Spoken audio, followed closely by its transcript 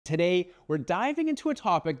Today, we're diving into a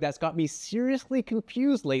topic that's got me seriously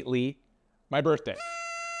confused lately, my birthday.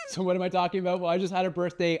 So what am I talking about? Well, I just had a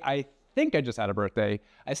birthday. I think I just had a birthday.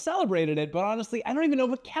 I celebrated it, but honestly, I don't even know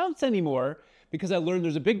what counts anymore because I learned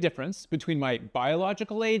there's a big difference between my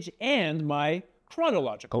biological age and my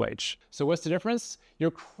chronological age. So what's the difference?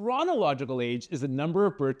 Your chronological age is the number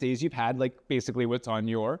of birthdays you've had, like basically what's on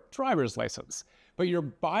your driver's license. But your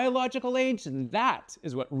biological age, that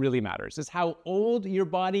is what really matters, is how old your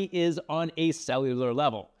body is on a cellular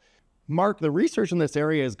level. Mark, the research in this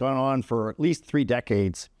area has gone on for at least 3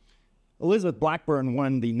 decades. Elizabeth Blackburn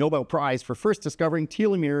won the Nobel Prize for first discovering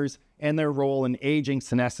telomeres and their role in aging,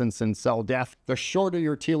 senescence, and cell death. The shorter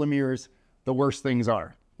your telomeres, the worse things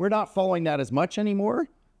are. We're not following that as much anymore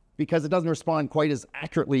because it doesn't respond quite as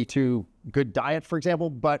accurately to good diet, for example,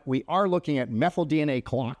 but we are looking at methyl DNA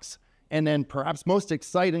clocks, and then perhaps most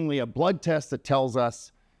excitingly, a blood test that tells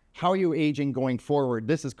us how you're aging going forward.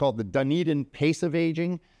 This is called the Dunedin Pace of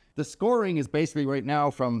Aging. The scoring is basically right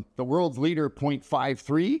now from the world's leader,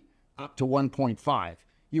 0.53, up to 1.5.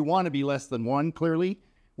 You want to be less than 1, clearly.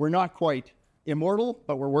 We're not quite immortal,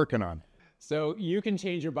 but we're working on it. So you can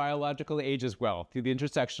change your biological age as well through the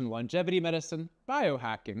intersection of longevity medicine,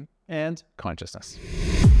 biohacking, and consciousness.